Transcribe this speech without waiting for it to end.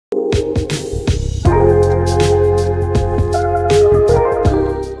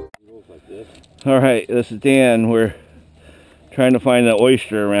Alright, this is Dan. We're trying to find the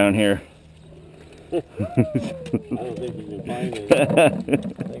oyster around here. I don't think you can find it. I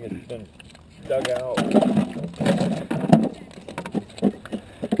think it's been dug out.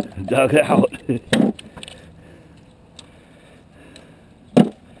 Dug out.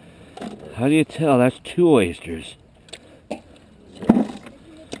 How do you tell? That's 2 oysters.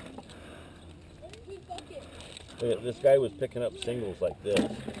 This guy was picking up singles like this.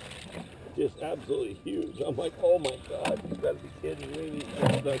 Just absolutely huge. I'm like, oh my god, you gotta be kidding me, these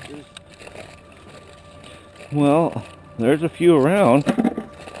abductors. Well, there's a few around. No,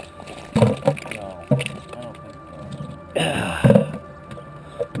 I don't think so.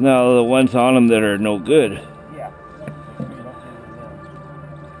 No, the ones on them that are no good. Yeah.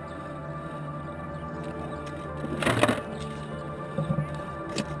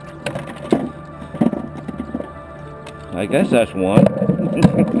 I guess that's one.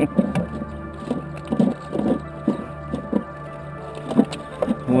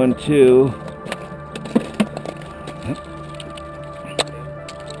 1, 2.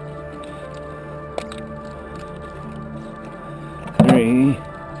 3.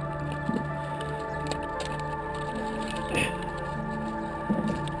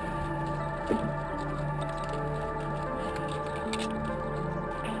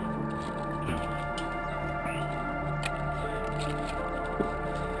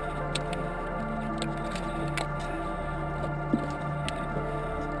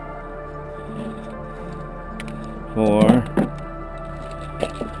 4.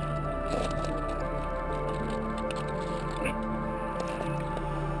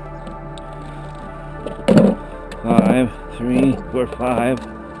 5. 3, 4, 5.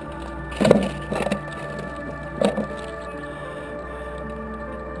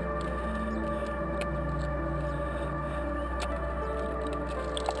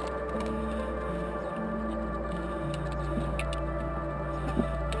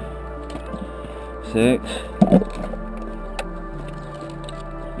 6.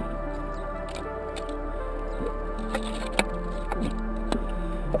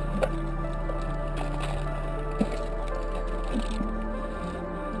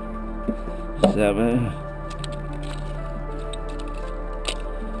 7.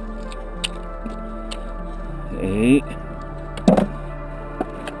 8.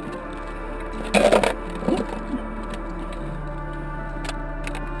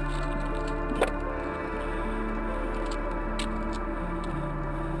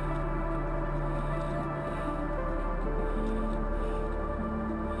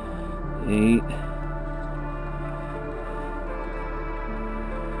 8.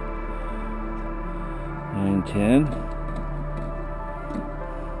 9, 10.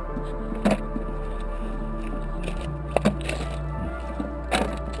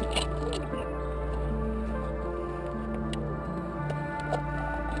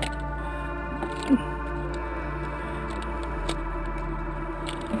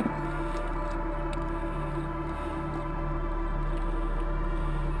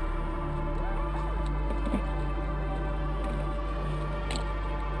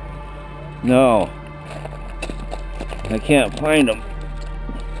 'No. I can't find them.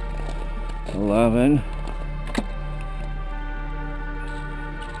 11.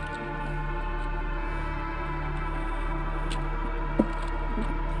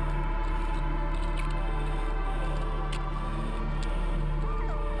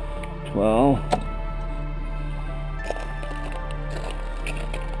 12.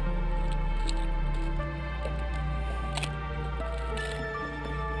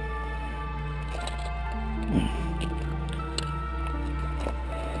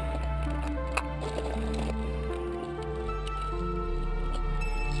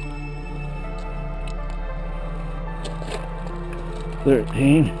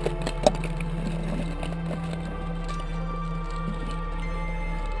 13.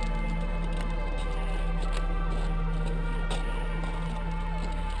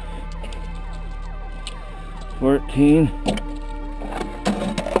 14. 15.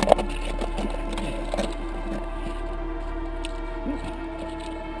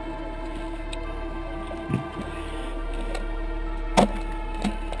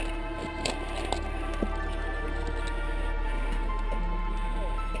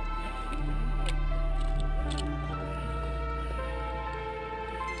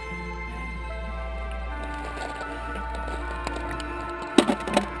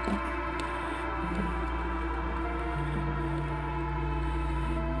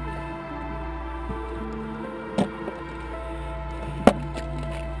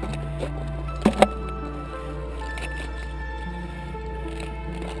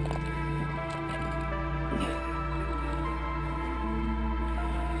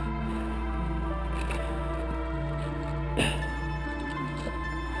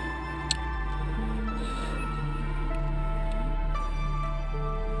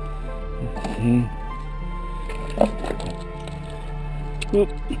 16. Whoop.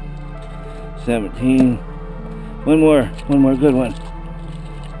 17. One more good one.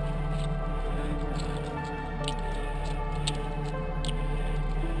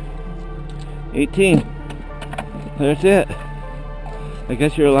 18. That's it. I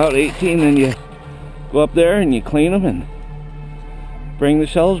guess you're allowed 18, then you go up there and you clean them and bring the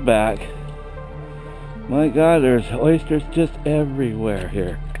shells back. My God, there's oysters just everywhere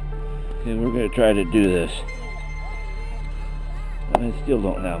here. Okay, we're gonna try to do this. I still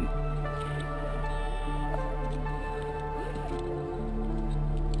don't have them.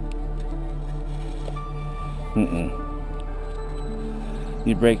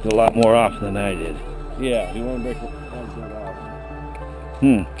 You break a lot more off than I did. Yeah, you want to break it off.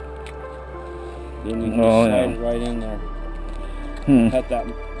 Then you can slide it right in there. Cut that,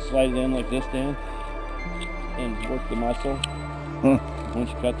 slide it in like this, Dan, and work the muscle. Once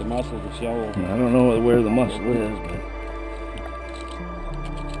you cut the muscle, the shell will... I don't know where the muscle is, but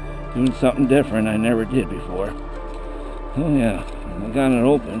doing something different I never did before. Oh yeah, I got it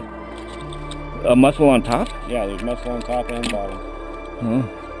open. A muscle on top? Yeah, there's muscle on top and bottom. Huh.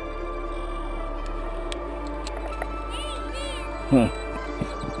 Huh.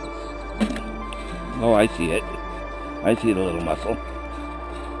 Oh, I see it. I see the little muscle.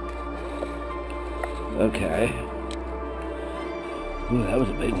 Okay. Ooh, that was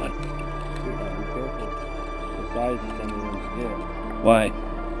a big one. Be careful. The size of some of them scale. Why?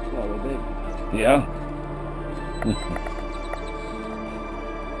 Well, they're big. Yeah?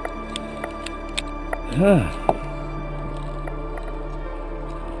 Huh.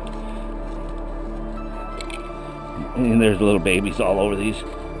 And there's little babies all over these.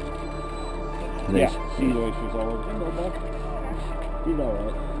 Yeah, seed oysters all over. He's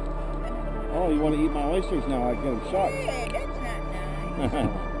alright. Oh, you want to eat my oysters now? I get them shucked. Hey, that's not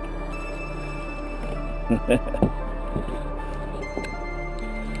nice.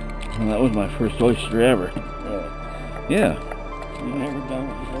 Well, that was my first oyster ever. Really? Yeah. You've never done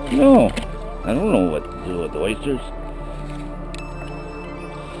it before? No. I don't know what to do with the oysters.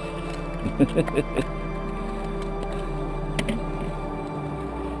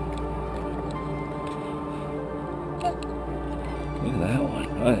 Look at that one.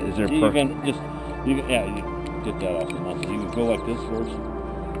 Is there You can yeah, you get that off the muscle. You can go like this first,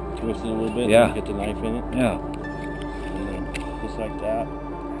 twist it a little bit, Yeah. and get the knife in it, Yeah. and then just like that.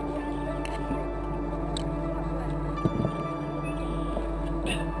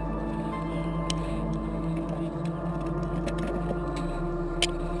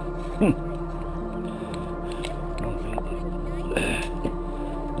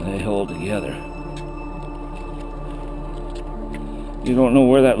 They hold together. You don't know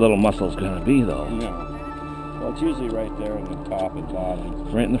where that little muscle's gonna be though. No. Well, it's usually right there in the top and bottom.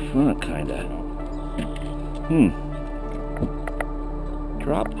 Right in the front, kinda.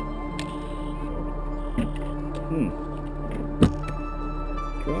 Dropped.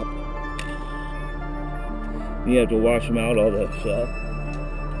 Dropped. You have to wash them out, all the shell.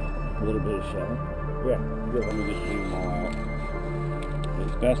 A little bit of shell. Yeah. Let me just clean them all out.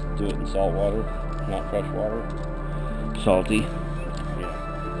 It's best to do it in salt water, not fresh water. Salty. Yeah.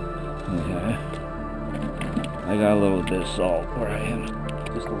 Okay. I got a little bit of salt where I am.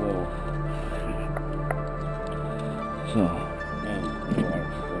 Just a little. So. And the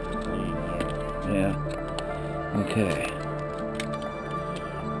water's supposed to clean there. Yeah. Okay.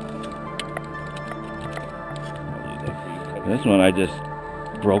 I'll leave that for you. Cut This one I just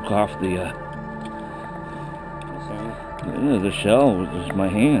broke off the shell with just my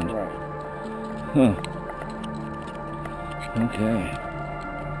hand. Right. Huh. Okay.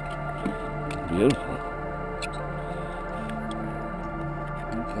 Beautiful.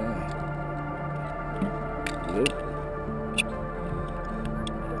 Okay. Beautiful.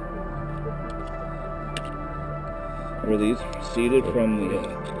 Were these seeded from the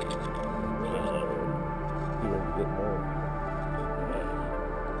Here, get more.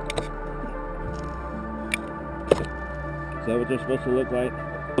 Is that what they're supposed to look like?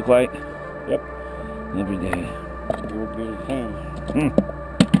 Look like? Yep. Every day. You'll get a 10.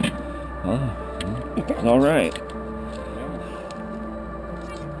 Oh, it's all right.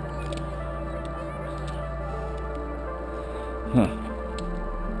 Huh.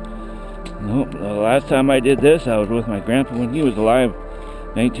 Nope. The last time I did this, I was with my grandpa when he was alive,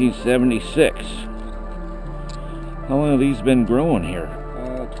 1976. How long have these been growing here?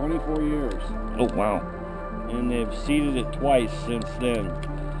 24 years. Oh, wow. And they've seeded it twice since then.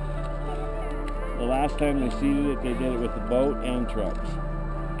 The last time they seeded it, they did it with a boat and trucks.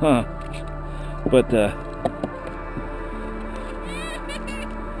 Huh. But,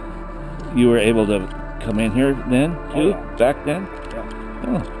 You were able to come in here then, too? Oh, yeah. Back then? Yeah.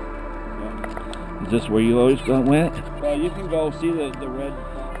 Oh. Yeah. Is this where you always went? Well, you can go see the red.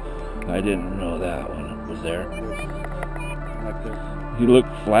 I didn't know that one was there. Like You look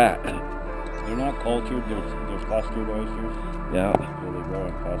flat. they're not cultured. They're clustered oysters. Yeah. So they grow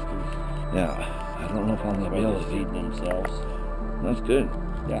in clusters. Yeah. I don't know if I'm going to be able to feed themselves. That's good.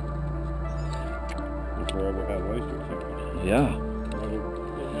 Yeah. If we ever have oysters here. Yeah.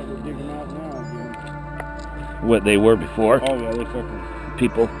 Never dig them out now again. What they were before? Oh yeah, they freaking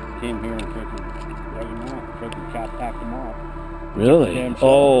People? came here and freaking dug them out. Freaking cat packed them off. Really? Damn shells.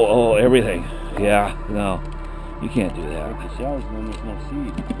 Oh, everything. Yeah. No. You can't do that. Like the shells, and then there's no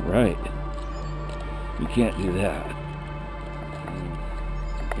seed. Right. You can't do that. You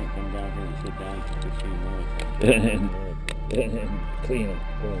can't come down here and sit down for 15 minutes. And clean them.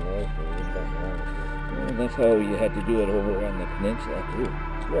 Well, that's how you had to do it over on the peninsula too.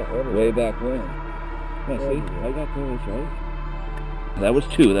 Yeah, Way back when. Yeah, see, I got those right. That was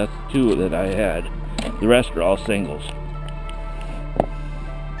two. That's the two that I had. The rest are all singles.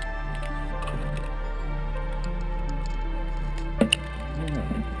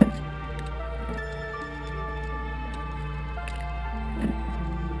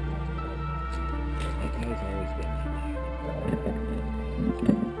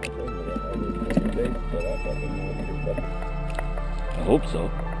 I hope so.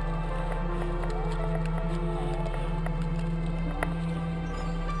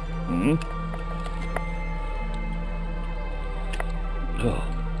 Hmm. Oh.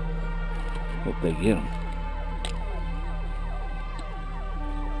 Hope they get them.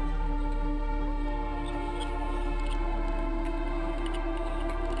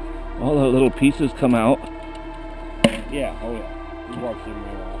 All the little pieces come out. Yeah, oh yeah. You watch them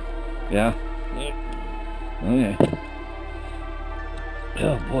right off. Yeah. Yeah. Okay.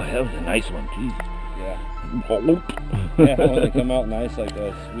 Oh boy, that was a nice one. Jeez. Yeah. Yeah, when they come out nice like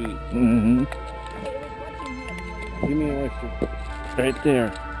that, sweet. Mm-hmm. Give me an oyster. Right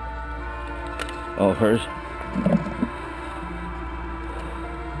there. Oh, hers.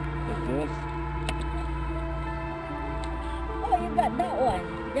 Like this. Oh, you got that one.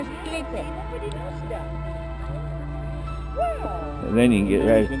 Just clip it. Nobody knows that. Wow. And then you can get You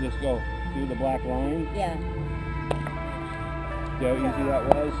right. can just go through the black line. Yeah. See how easy that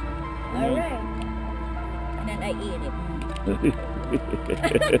was? And All then- right. And then I eat it.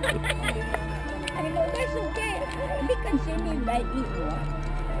 I know that's okay. They can see me if I eat one.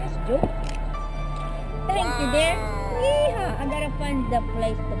 That's joke. Thank you, dear. Yeehaw. I gotta find the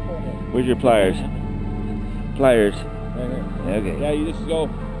place to put it. Where's your pliers? Pliers. Right here. Okay. Yeah, you just go.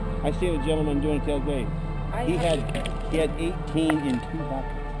 I seen a gentleman doing it the other day. He had 18 in 2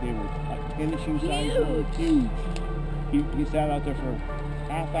 buckets. They were like tennis shoe size. They were huge. He sat out there for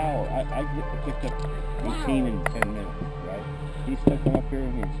half hour. I picked up 18 in 10 minutes. Right? He stuck them up here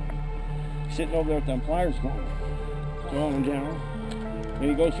and he's sitting over there with them pliers going, throwing them down. And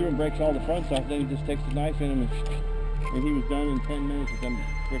he goes through and breaks all the fronts off. Then he just takes the knife in them and he was done in 10 minutes with them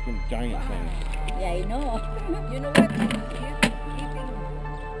freaking giant things. Yeah, you know. You know what?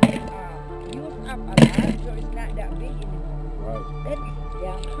 Use up a lot, so it's not that big anymore. Right.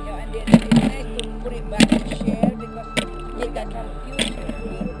 Yeah. You know, and then it's nice to put it back in share because they got confused.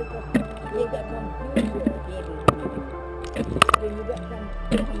 They got confused with the baby. Then you got some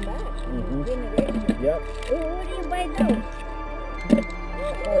come back. Mhm. Generation. Yep. Oh, where do you buy those?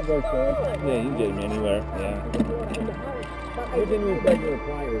 I'll go for it. Yeah, you can get them anywhere. Yeah. In the house. But You can use regular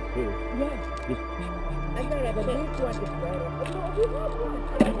pliers too. Yeah. Just I got a big one is better. Oh, no, we have one.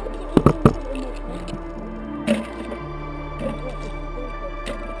 I don't have to eat one in my house. That one is perfect.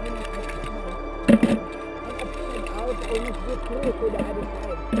 And I put it out and it's good through to the other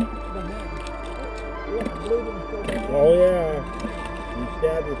side. The hand. It was bleeding so bad. oh yeah. You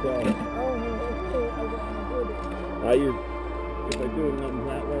stab yourself. Oh, no, okay. I want to do it. If I do it nothing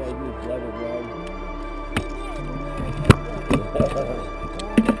that way, I use leather gloves.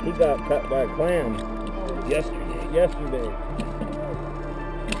 He got cut by a clam yesterday.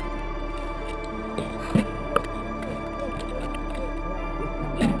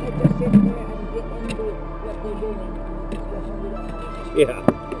 Yeah.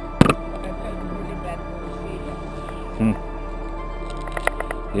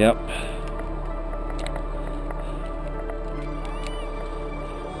 Yep.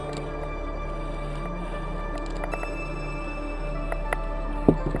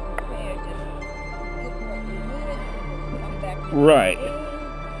 Right.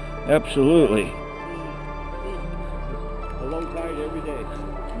 Absolutely. A low tide every day.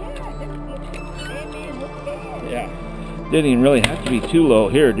 Yeah, that's good. Amen. Okay. Yeah. Didn't even really have to be too low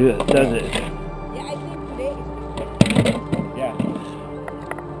here, does it? Yeah, I think today is Yeah.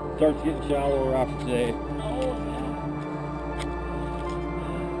 Starts getting shallower after today.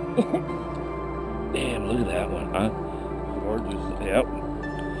 Damn, look at that one, huh? Gorgeous. Yep.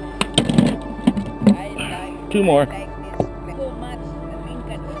 I like 2 more. I like this so much. I think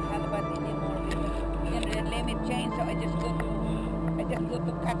I don't have about anymore because you know the limit changed, so I just go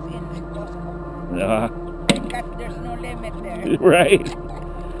to cuts in Costco. Cut, there's no limit there. Right.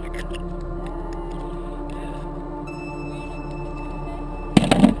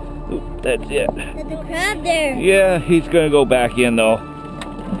 Oop, that's it. There's a crab there. Yeah, he's gonna go back in though.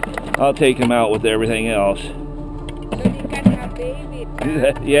 I'll take him out with everything else. So you can have baby.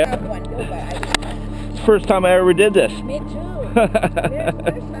 Yeah. Have one, no, but It's the first time I ever did this. me too. Very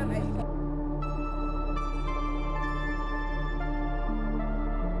first time I saw.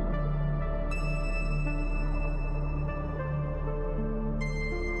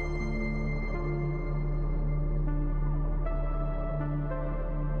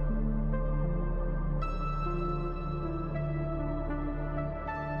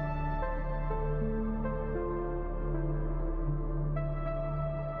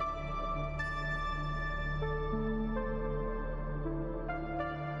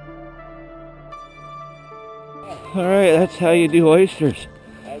 Alright, that's how you do oysters.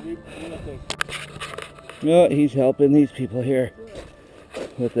 No, he's helping these people here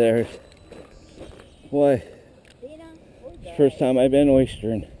with theirs. Boy, it's the first time I've been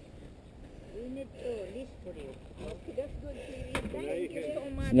oystering.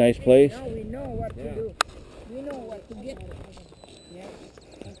 It's a nice place. Now we know what to do. We know what to get.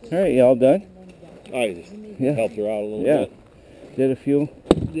 Alright, y'all done? I just Yeah. helped her out a little Yeah. bit. Did a few.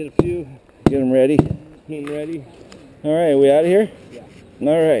 Did a few. Get them ready. Getting ready. Alright, we out of here? Yeah.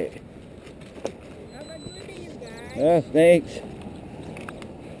 Alright. Have a good day, you guys. Thanks.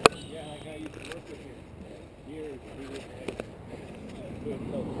 Yeah, like I used to work with you. Here,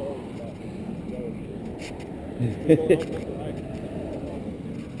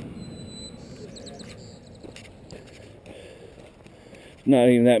 Not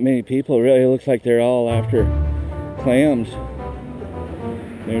even that many people, really. It looks like they're all after clams.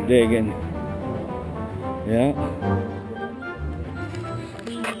 They're digging. Yeah.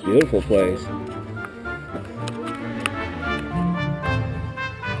 Beautiful place.